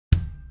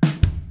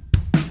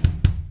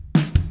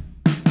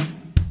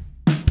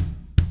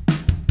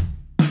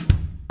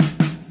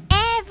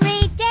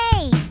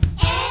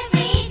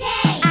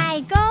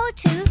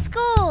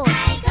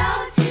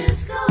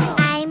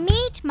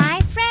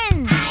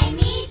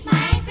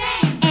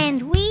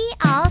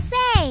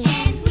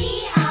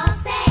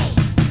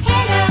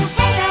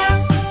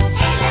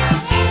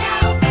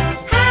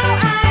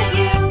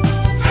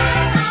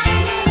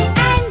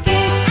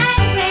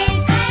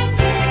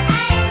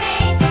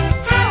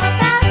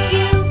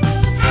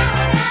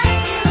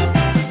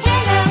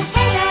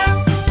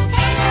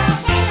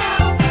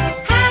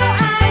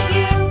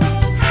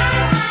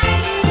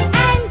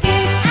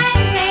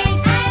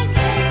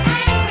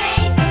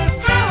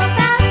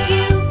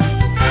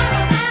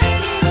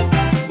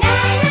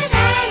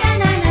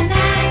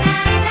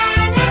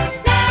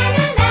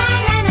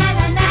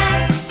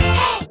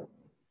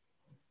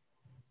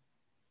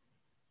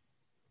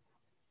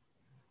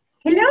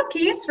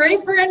ready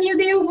for a new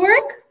day of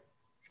work?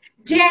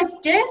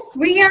 Yes,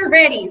 we are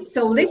ready.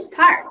 So let's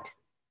start.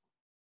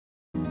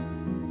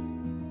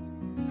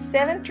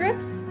 7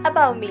 truths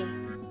about me.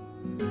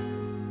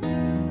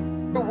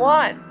 Number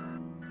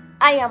 1.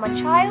 I am a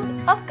child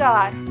of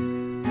God.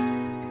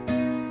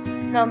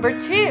 Number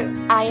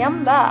 2. I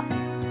am loved.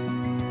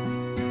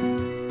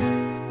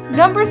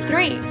 Number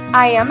 3.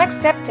 I am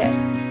accepted.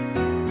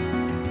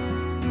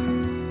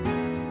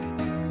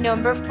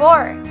 Number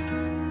 4.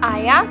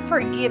 I am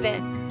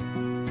forgiven.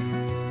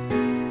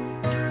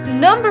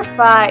 Number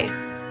 5.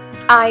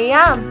 I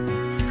am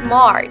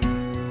smart.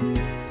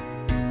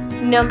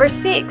 Number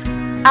 6.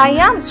 I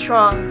am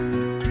strong.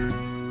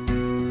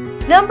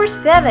 Number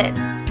 7.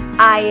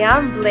 I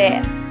am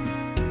blessed.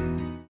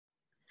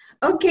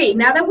 Okay,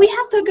 now that we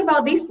have talked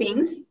about these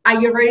things,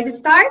 are you ready to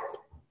start?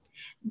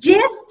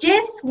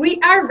 Yes, we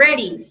are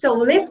ready. So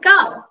let's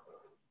go.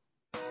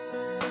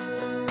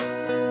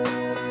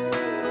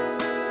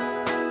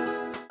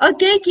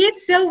 Okay,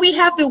 kids, so we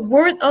have the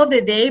word of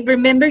the day.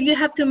 Remember, you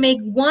have to make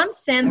one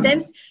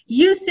sentence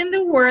using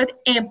the word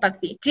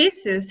empathy.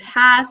 Jesus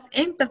has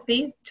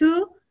empathy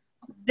to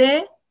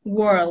the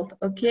world,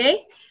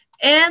 okay?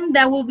 And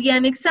that will be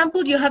an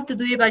example. You have to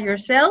do it by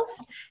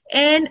yourselves,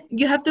 and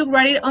you have to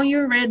write it on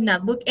your red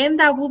notebook, and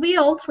that will be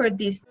all for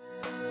this.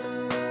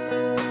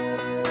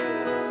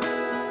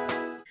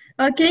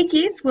 Okay,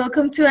 kids,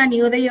 welcome to a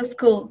new day of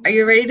school. Are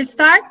you ready to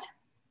start?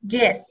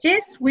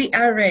 Yes, we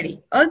are ready.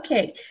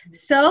 Okay,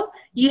 so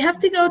you have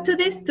to go to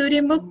the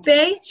student book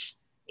page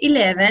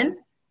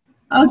 11.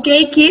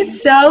 Okay, kids,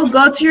 so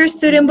go to your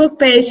student book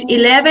page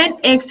 11,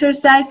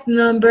 exercise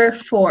number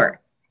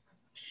 4.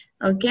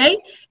 Okay,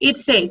 it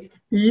says,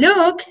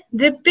 look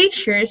the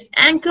pictures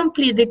and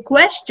complete the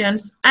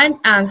questions and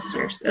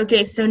answers.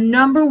 Okay, so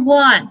number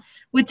 1,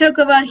 we talk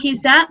about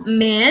he's a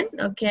man.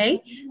 Okay,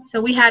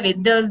 so we have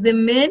it. Does the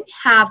man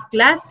have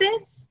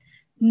glasses?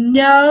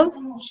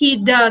 No, he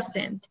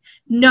doesn't.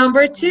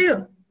 Number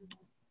 2,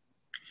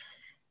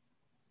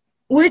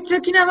 we're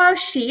talking about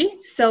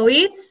she, so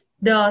it's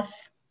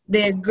does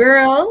the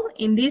girl,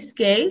 in this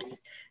case,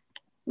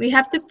 we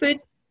have to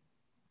put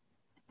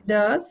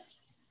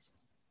does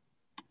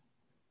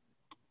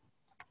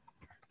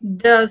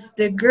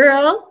the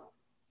girl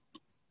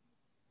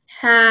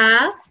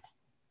have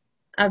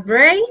a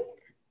braid?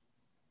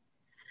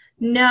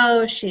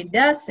 No, she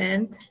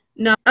doesn't.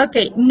 No.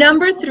 Okay,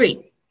 number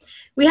 3.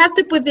 We have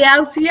to put the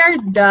auxiliary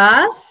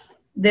does,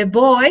 the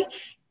boy,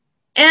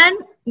 and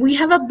we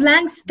have a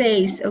blank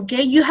space,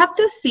 okay? You have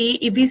to see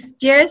if it's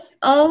yes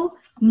or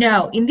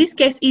no. In this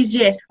case, it's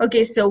yes.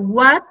 Okay, so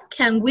what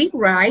can we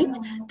write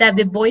that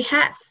the boy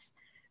has?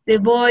 The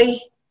boy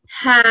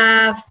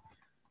have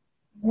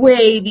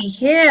wavy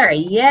hair,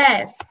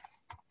 yes.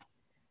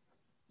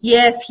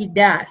 Yes, he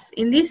does.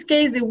 In this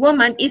case, the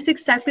woman is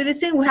exactly the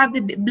same. We have the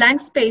blank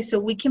space, so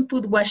we can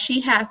put what she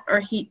has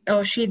or he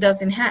or she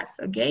doesn't has,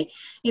 okay?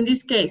 In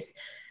this case,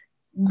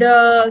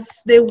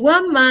 does the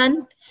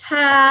woman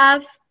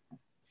have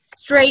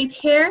straight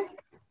hair?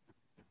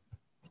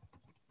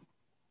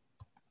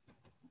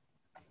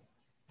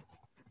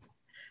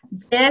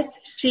 Yes,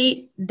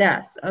 she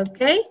does,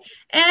 okay?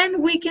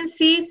 And we can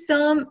see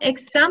some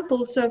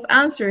examples of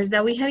answers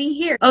that we have in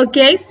here.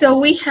 Okay, so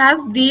we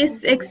have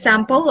this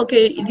example.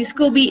 Okay, this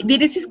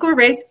is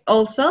correct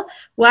also.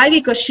 Why?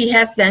 Because she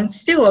has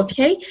lunch too,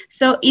 okay?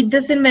 So it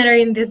doesn't matter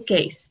in this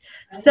case.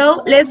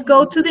 So let's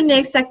go to the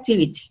next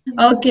activity.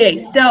 Okay,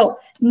 so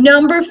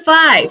number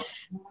 5.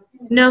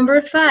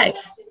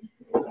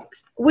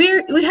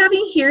 We have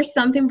in here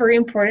something very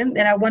important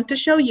that I want to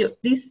show you.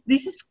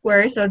 These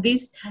squares or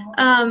this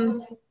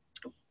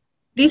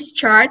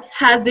chart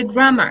has the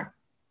grammar.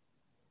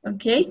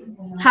 Okay,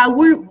 how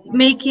we're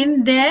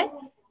making the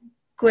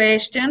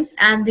questions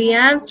and the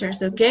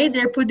answers. Okay,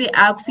 they put the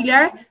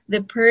auxiliary,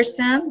 the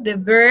person, the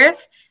verb,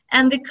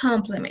 and the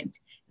complement.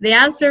 The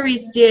answer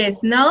is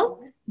yes, no.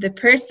 The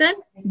person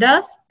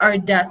does or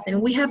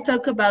doesn't. We have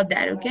talked about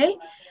that. Okay,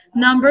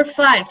 number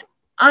 5.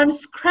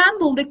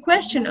 Unscramble the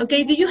question.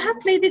 Okay, do you have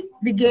played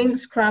the game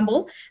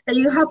Scramble? That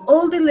you have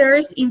all the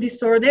letters in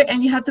disorder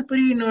and you have to put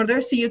it in order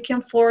so you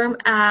can form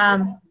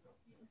a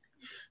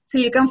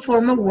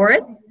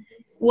word.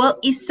 Well,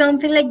 it's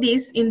something like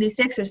this in this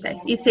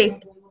exercise. It says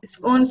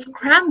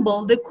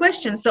unscramble the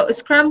question. So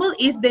scramble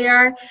is they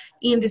are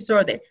in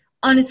disorder.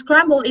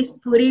 Unscramble is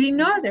put it in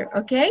order.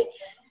 Okay,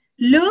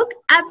 look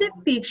at the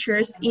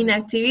pictures in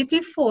activity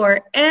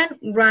 4 and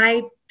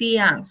write the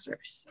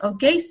answers.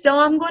 Okay, so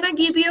I'm gonna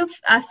give you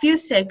a few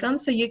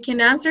seconds so you can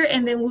answer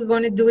and then we're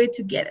gonna do it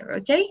together,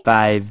 okay?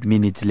 5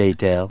 minutes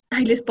later.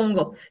 Ahí les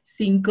pongo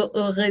 5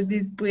 horas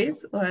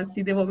después o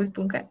así de Bob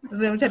Esponja. Entonces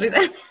me da mucha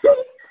risa.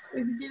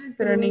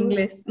 Pero en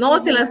inglés. No,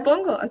 se las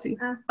pongo así.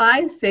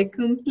 5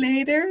 seconds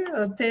later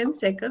or 10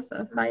 seconds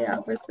or 5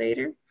 hours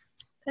later.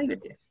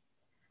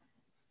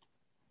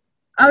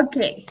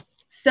 Okay,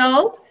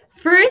 so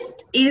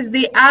first is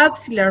the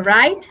auxiliary,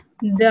 right?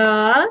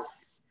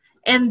 Does.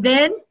 And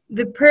then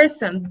the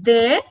person,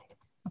 the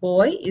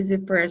boy is a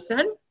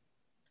person,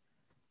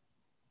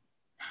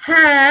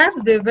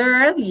 Have, the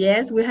verb,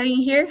 yes, we have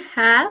in here,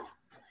 have.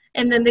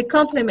 And then the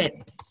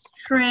complement,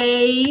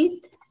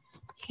 straight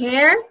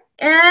hair.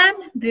 And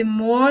the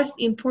most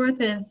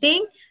important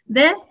thing,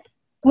 the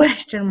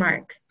question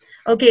mark.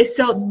 Okay,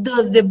 so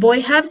does the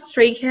boy have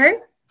straight hair?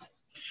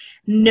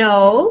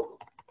 No,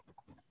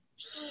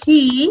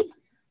 he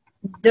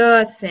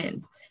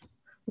doesn't.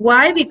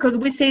 Why? Because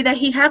we say that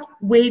he have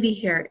wavy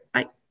hair.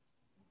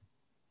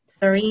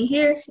 Sorry, in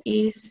here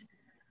is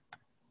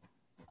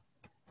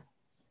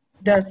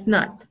does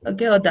not,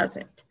 okay, or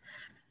doesn't.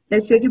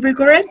 Let's check if we're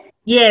correct.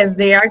 Yes,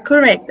 they are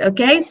correct,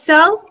 okay?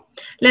 So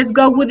let's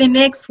go with the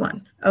next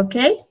one,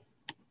 okay?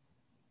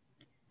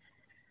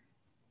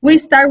 We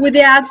start with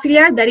the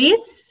auxiliary, that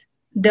is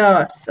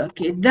does,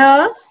 okay?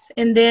 Does,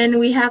 and then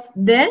we have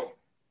the,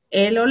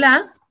 el o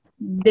la,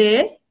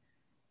 the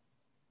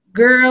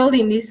girl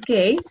in this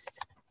case,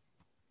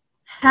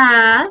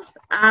 have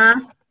a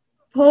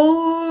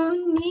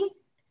pony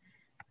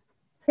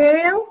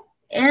tail,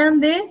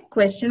 and the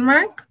question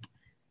mark,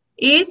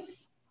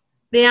 it's,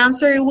 the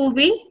answer will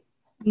be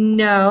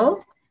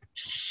no,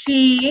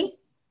 she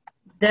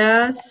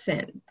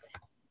doesn't.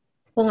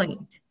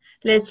 Point.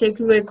 Let's check if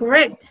we're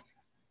correct.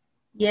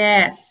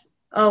 Yes.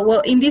 Oh, well,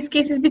 in this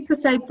case, it's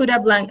because I put a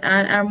blank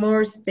and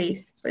more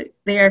space, but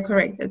they are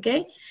correct,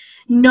 okay?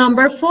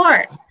 Number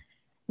 4.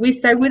 We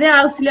start with the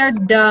auxiliary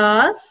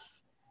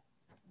does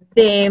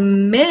the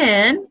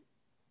man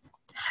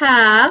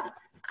have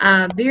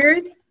a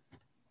beard?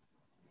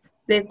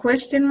 The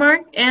question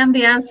mark, and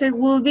the answer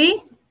will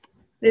be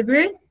the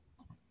beard.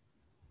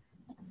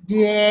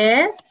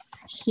 Yes,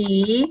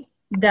 he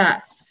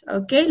does.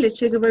 Okay, let's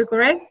check if we're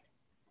correct.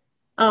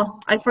 Oh,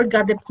 I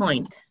forgot the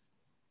point.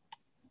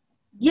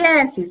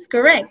 Yes, it's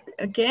correct.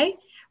 Okay,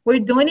 we're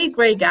doing it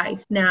great,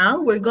 guys. Now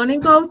we're going to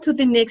go to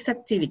the next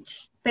activity,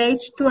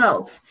 page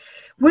 12.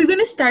 We're going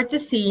to start to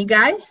see,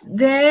 guys,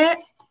 the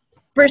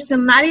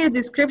personality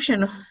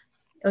description.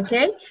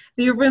 Okay,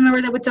 do you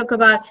remember that we talked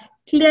about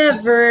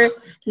clever,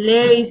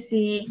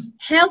 lazy,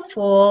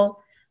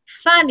 helpful,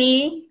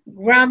 funny,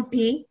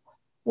 grumpy?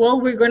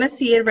 Well, we're going to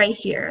see it right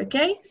here,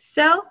 okay?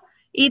 So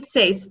it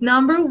says,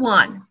 number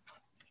 1,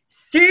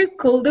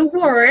 circle the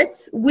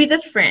words with a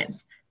friend.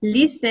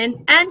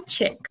 Listen and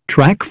check.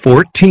 Track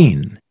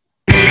 14.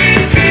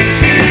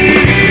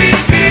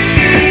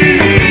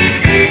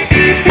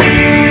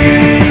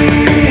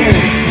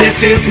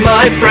 This is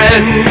my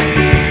friend,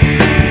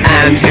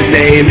 and his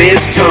name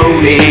is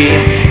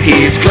Tony.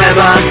 He's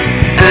clever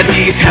and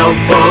he's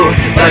helpful,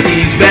 but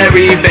he's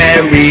very,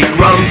 very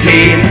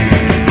grumpy.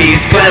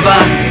 He's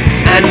clever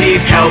and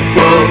he's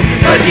helpful,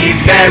 but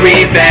he's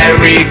very,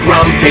 very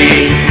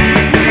grumpy.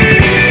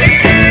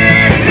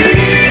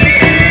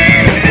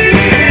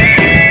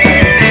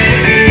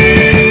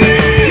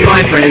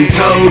 My friend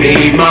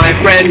Tony, my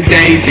friend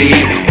Daisy,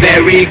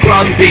 very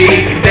grumpy,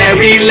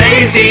 very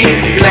lazy,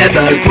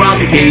 clever,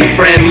 grumpy,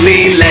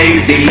 friendly,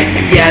 lazy.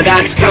 Yeah,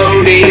 that's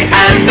Tony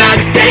and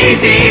that's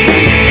Daisy.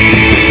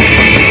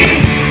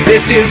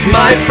 This is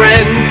my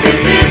friend,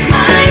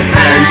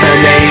 and her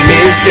name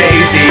is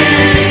Daisy.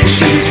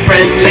 She's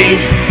friendly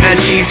and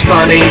she's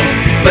funny,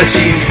 but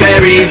she's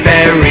very,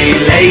 very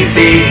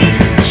lazy.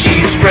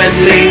 She's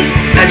friendly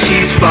and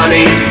she's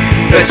funny,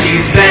 but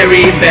she's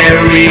very,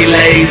 very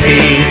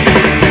lazy.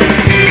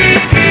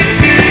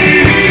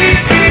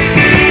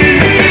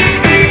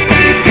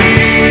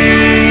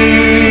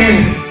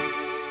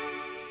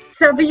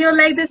 So do you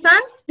like the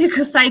song?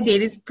 Because I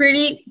did. It's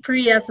pretty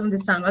awesome, the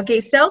song.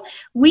 Okay, so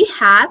we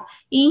have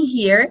in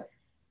here,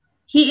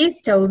 he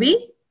is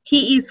Toby.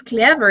 He is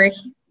clever.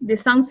 The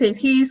song says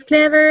he is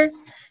clever,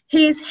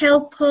 he is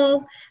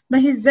helpful,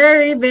 but he's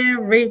very,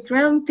 very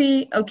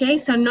grumpy. Okay,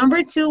 so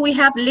number 2, we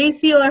have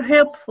lazy or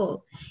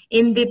helpful.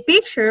 In the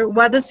picture,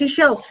 what does he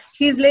show?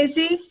 He's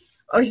lazy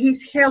or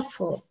he's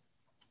helpful?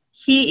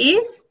 He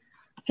is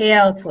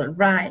helpful,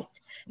 right?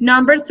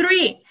 Number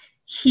 3,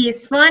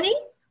 he's funny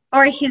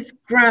or he's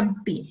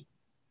grumpy?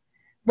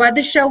 What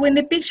does show in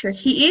the picture?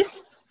 He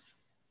is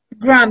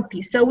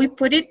grumpy, so we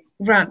put it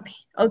grumpy.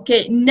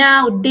 Okay,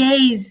 now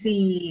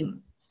Daisy.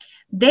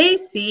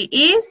 Daisy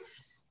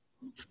is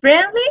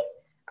friendly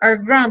or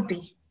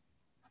grumpy?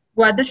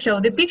 What does show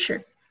the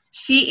picture?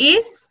 She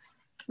is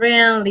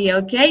friendly,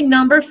 okay?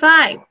 Number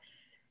 5,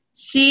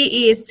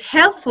 she is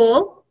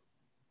helpful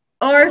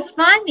or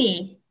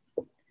funny?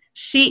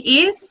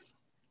 She is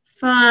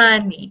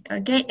funny,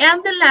 okay?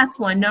 And the last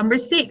one, number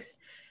 6,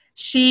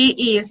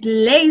 she is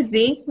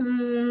lazy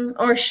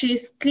or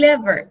she's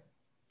clever?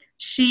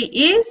 She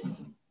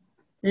is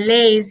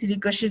lazy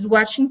because she's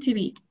watching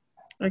TV,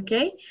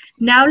 okay?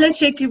 Now let's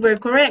check if we're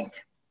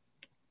correct.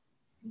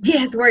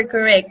 Yes, we're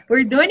correct.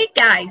 We're doing it,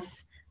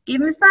 guys.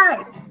 Give me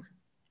 5.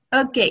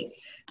 Okay,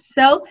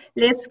 so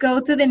let's go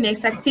to the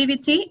next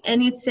activity,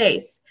 and it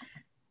says,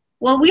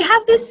 well, we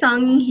have this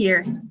song in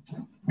here,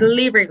 the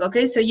lyric,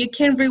 okay? So you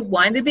can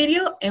rewind the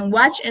video and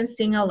watch and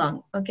sing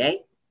along,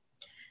 okay?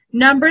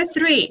 Number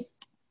 3,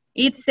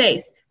 it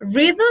says,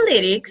 read the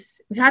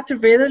lyrics. We have to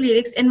read the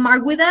lyrics and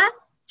mark with a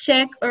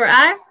check or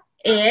a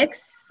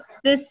X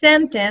the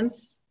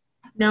sentence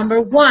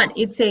Number 1,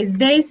 it says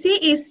Daisy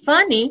is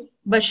funny,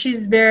 but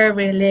she's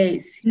very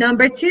lazy.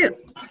 Number 2,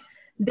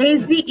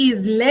 Daisy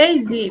is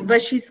lazy,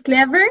 but she's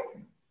clever.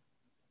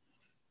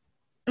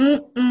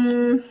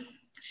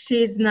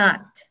 She's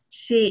not.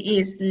 She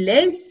is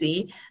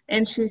lazy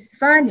and she's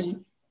funny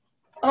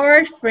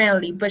or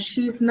friendly, but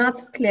she's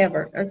not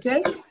clever,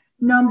 okay?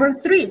 Number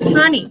 3,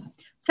 Tony.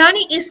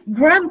 Tony is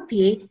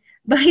grumpy,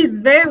 but he's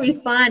very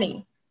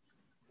funny.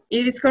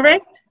 It is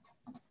correct?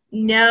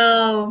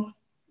 No,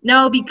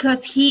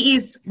 because he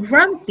is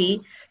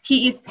grumpy,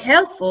 he is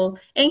helpful,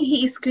 and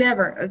he is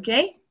clever,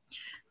 okay?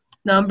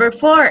 Number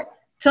 4,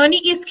 Tony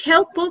is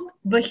helpful,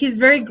 but he's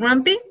very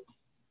grumpy.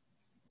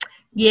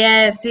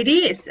 Yes, it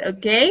is,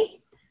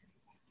 okay?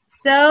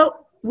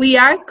 So we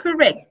are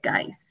correct,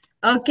 guys.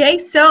 Okay,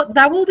 so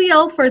that will be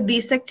all for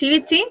this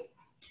activity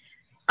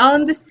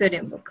on the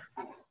student book.